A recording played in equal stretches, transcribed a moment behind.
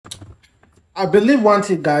I believe one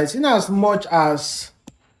thing, guys, in as much as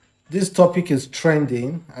this topic is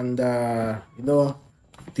trending and the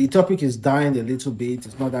topic is dying a little bit,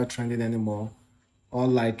 it's not that trending anymore.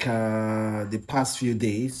 Unlike the past few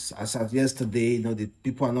days, as of yesterday, the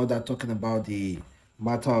people are not that talking about the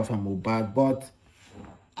matter of Mohbad. But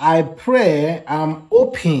I pray, I'm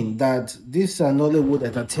hoping that this Nollywood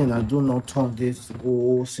entertainer do not turn this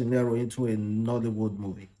whole scenario into a Nollywood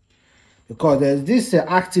movie. Because there's this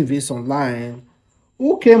activist online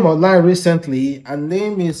who came online recently. Her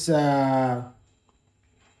name is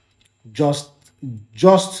just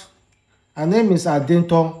just her name is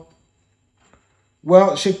Adinto.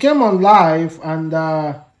 Well, she came on live and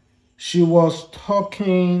she was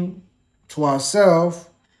talking to herself.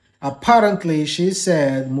 Apparently, she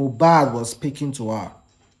said Mohbad was speaking to her.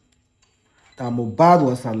 That Mohbad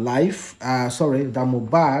was alive. That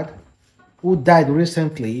Mohbad, who died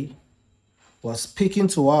recently, was speaking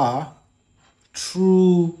to her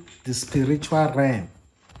through the spiritual realm.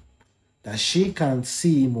 That she can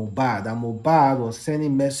see Mohbad. And Mohbad was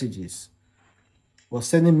sending messages. Was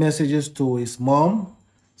sending messages to his mom,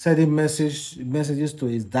 sending messages to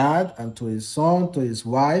his dad and to his son, to his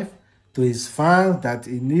wife, to his fans, that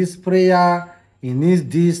he needs prayer, he needs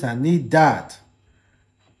this and need that.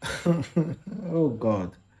 Oh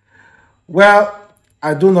God. Well,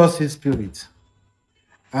 I do not see spirit.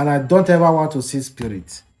 And I don't ever want to see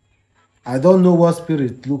spirit. I don't know what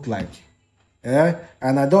spirit look like. And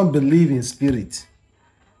I don't believe in spirit.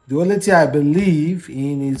 The only thing I believe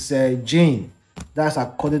in is jinn. That's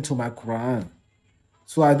according to my Quran.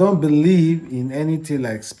 So I don't believe in anything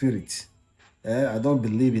like spirit. I don't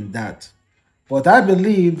believe in that. But I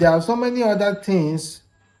believe there are so many other things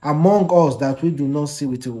among us that we do not see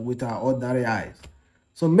with our ordinary eyes.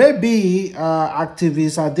 So maybe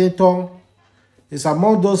activists Adeton is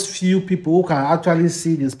among those few people who can actually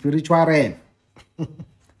see the spiritual realm.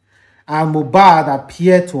 And Mohbad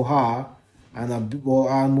appeared to her, and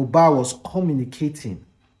Mohbad was communicating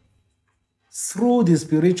through the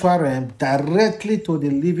spiritual realm directly to the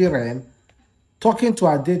living realm, talking to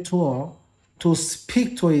Adeton to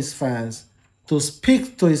speak to his fans, to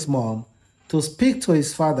speak to his mom, to speak to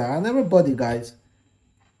his father, and everybody, guys.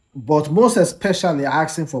 But most especially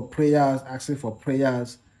asking for prayers.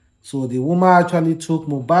 So the woman actually took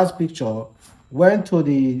Mohbad's picture, went to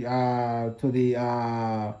the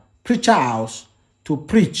preacher house to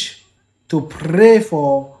preach, to pray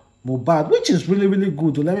for Mohbad, which is really, really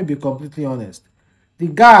good. Let me be completely honest. The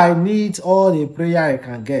guy needs all the prayer he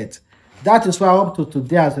can get. That is why up to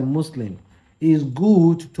today as a Muslim, it's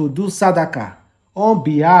good to do sadaqah on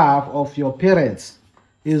behalf of your parents.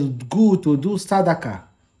 It's good to do sadaqah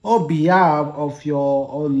on behalf of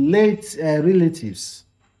your late relatives,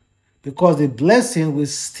 because the blessing will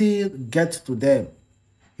still get to them.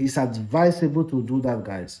 It's advisable to do that,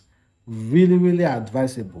 guys. Really, really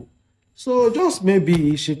advisable. So just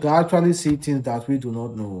maybe she can actually see things that we do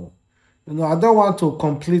not know. I don't want to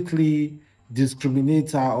completely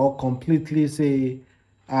discriminate her or completely say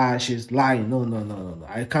she's lying. No.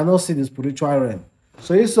 I cannot see the spiritual realm.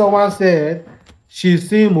 So if someone said she's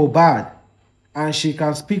seeing Mohbad and she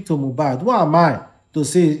can speak to Mohbad, who am I to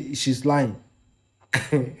say she's lying?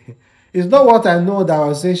 It's not what I know that I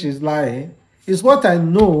will say she's lying. It's what I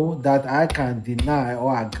know that I can deny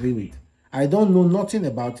or agree with. I don't know nothing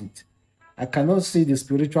about it. I cannot see the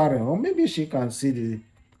spiritual realm. Or maybe she can see the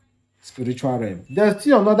spiritual realm. There's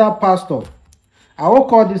still another pastor. I won't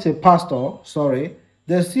call this a pastor, sorry.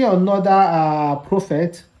 There's still another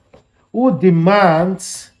prophet who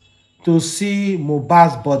demands to see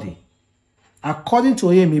Mohbad's body. According to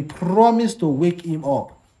him, he promised to wake him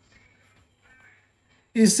up.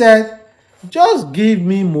 He said, just give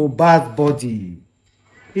me Mohbad's body.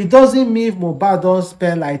 It doesn't mean if Mohbad don't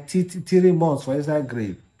spend like 3 months for his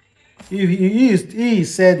grave. He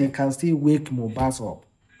said he can still wake Mohbad up.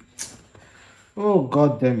 Oh,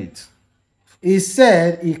 God damn it. He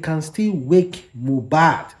said he can still wake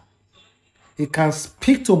Mohbad. He can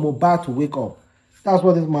speak to Mohbad to wake up. That's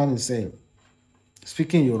what this man is saying.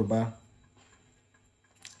 Speaking Yoruba.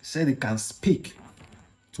 He said he can speak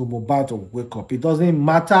to Mohbad to wake up. It doesn't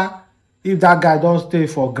matter if that guy don't stay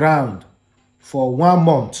for ground for 1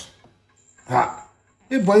 month.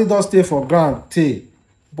 If body don't stay for ground,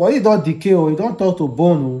 body don't decay or he don't talk to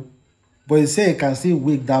bone, but he say he can still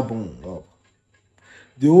wake that bone up.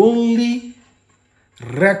 The only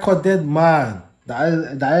recorded man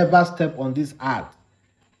that ever stepped on this earth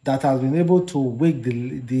that has been able to wake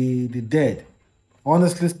the dead,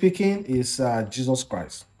 honestly speaking, is Jesus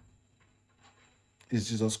Christ. Is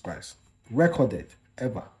Jesus Christ. Recorded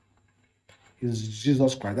ever. is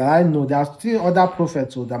Jesus Christ. And I know there are still other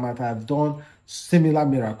prophets that might have done similar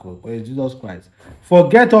miracles, but it's Jesus Christ.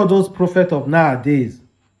 Forget all those prophets of nowadays.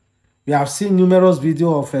 We have seen numerous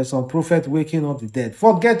videos of some prophet waking up the dead.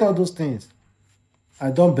 Forget all those things.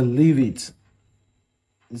 I don't believe it.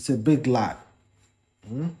 It's a big lie.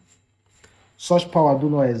 Such power do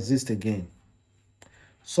not exist again.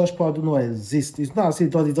 Such power do not exist. It's not as if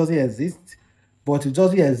it doesn't exist, but it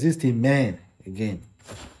doesn't exist in man again.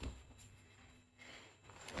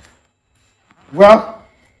 Well,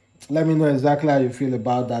 let me know exactly how you feel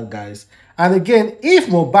about that, guys. And again, if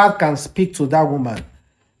Mohbad can speak to that woman,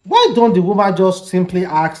 why don't the woman just simply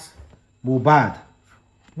ask Mohbad,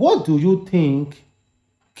 what do you think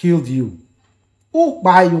killed you? Who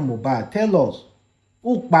buy you, Mohbad? Tell us.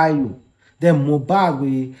 Who buy you? Then Mohbad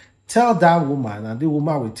will tell that woman and the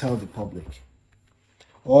woman will tell the public.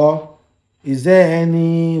 Or is there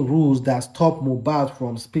any rules that stop Mohbad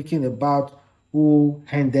from speaking about who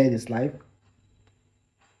ended his life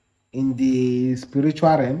in the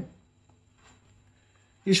spiritual realm?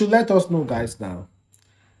 You should let us know, guys, now.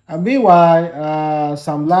 And meanwhile,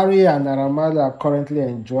 Sam Larry and Naira Marley are currently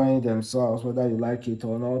enjoying themselves, whether you like it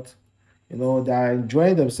or not. You know, they are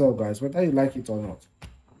enjoying themselves, guys, whether you like it or not.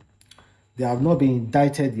 They have not been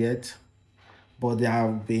indicted yet, but they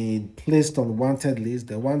have been placed on wanted list.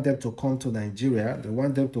 They want them to come to Nigeria. They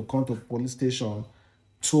want them to come to police station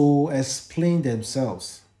to explain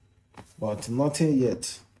themselves. But nothing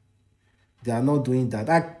yet. They are not doing that.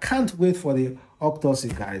 I can't wait for the autopsy,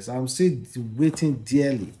 guys. I'm still waiting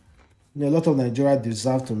dearly. You know, a lot of Nigeria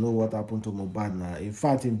deserve to know what happened to Mohbad now. In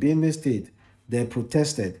fact, in Benue State, they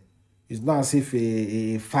protested. It's not as if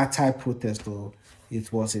a fatal protest or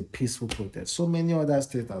it was a peaceful protest. So many other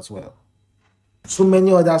states as well. So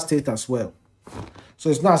many other states as well. So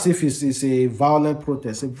it's not as if it's a violent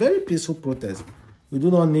protest. A very peaceful protest. We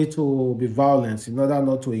do not need to be violent in order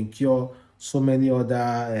not to incur so many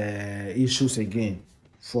other issues again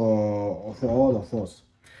for all of us.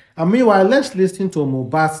 And meanwhile, let's listen to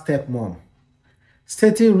Mohbad's stepmom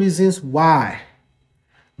stating reasons why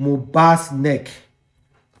Mohbad's neck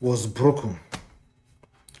was broken.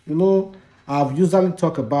 You know, I've usually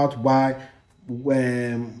talked about why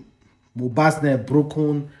when Mohbad's neck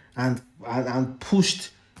broken and pushed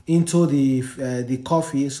into the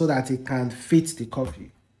coffee so that it can fit the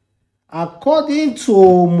coffee. According to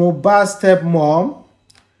Mohbad's stepmom,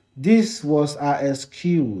 this was her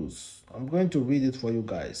excuse. I'm going to read it for you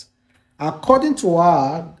guys. According to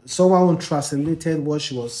her, someone who translated what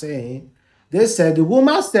she was saying, they said, the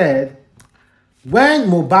woman said, when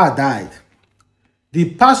Mohbad died,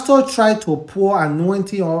 the pastor tried to pour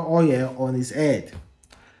anointing oil on his head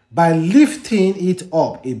by lifting it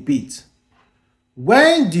up a bit.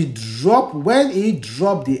 When he dropped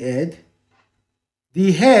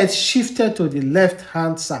the head shifted to the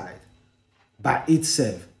left-hand side by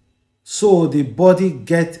itself. So the body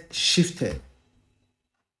get shifted.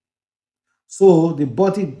 So the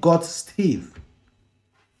body got stiff.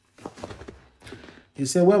 He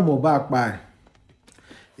said when Mohbad died,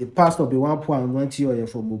 the pastor be one pour anointing oil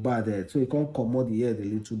for Mohbad head, so he can't comot the head a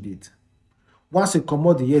little bit. Once he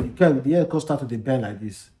comot the head, the head can start to bend like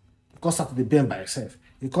this. It can start to bend by itself.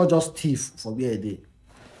 It can't just stiff for where it is.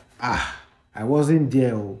 I wasn't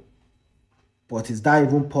there, but is that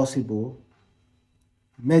even possible?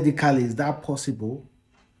 Medically, is that possible?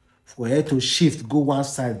 For her to shift, go one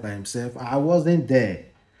side by himself? I wasn't there.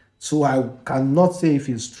 So I cannot say if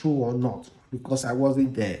it's true or not, because I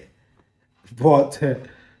wasn't there. But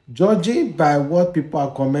judging by what people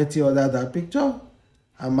are commenting under that picture,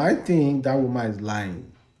 I might think that woman is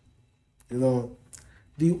lying. You know,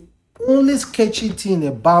 the only sketchy thing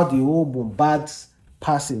about the whole Mohbad's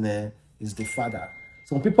passing is the father.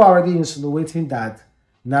 Some people are already insinuating that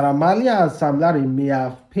Naira Marley and Sam Larry may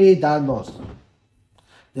have paid that nurse.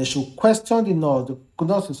 They should question the nurse. The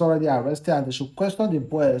nurse is already arrested, and they should question the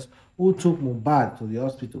boys who took Mohbad to the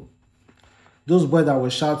hospital. Those boys that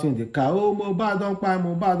were shouting in the car, oh, Mohbad don't buy,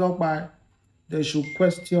 Mohbad don't buy. They should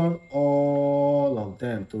question all of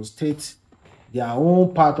them to state their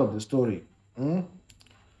own part of the story.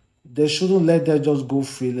 They shouldn't let them just go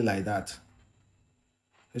freely like that.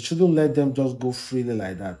 They shouldn't let them just go freely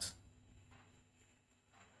like that.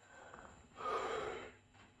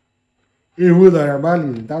 Even Naira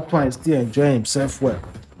Marley, that one is still enjoying himself well.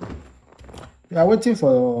 We are waiting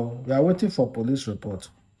for police report.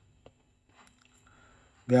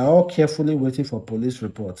 We are all carefully waiting for police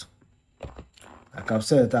report. Like I've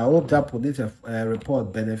said, I hope that police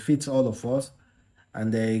report benefits all of us,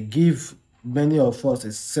 and they give many of us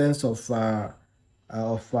a sense of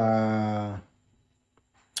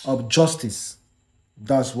justice.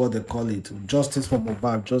 That's what they call it. Justice for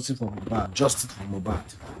Mohbad, justice for Mohbad, justice for Mohbad.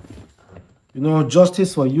 You know,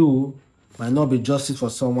 justice for you might not be justice for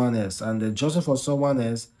someone else, and the justice for someone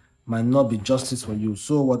else might not be justice for you.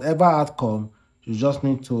 So whatever outcome, you just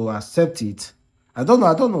need to accept it. I don't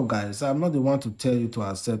know, guys. I'm not the one to tell you to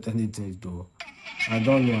accept anything, though. I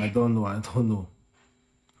don't know,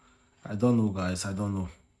 guys. I don't know.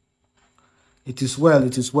 It is well,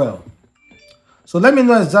 it is well. So let me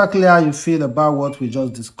know exactly how you feel about what we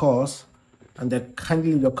just discussed, and then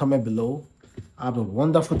kindly leave your comment below. Have a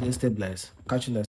wonderful day. Stay blessed. Catch you next.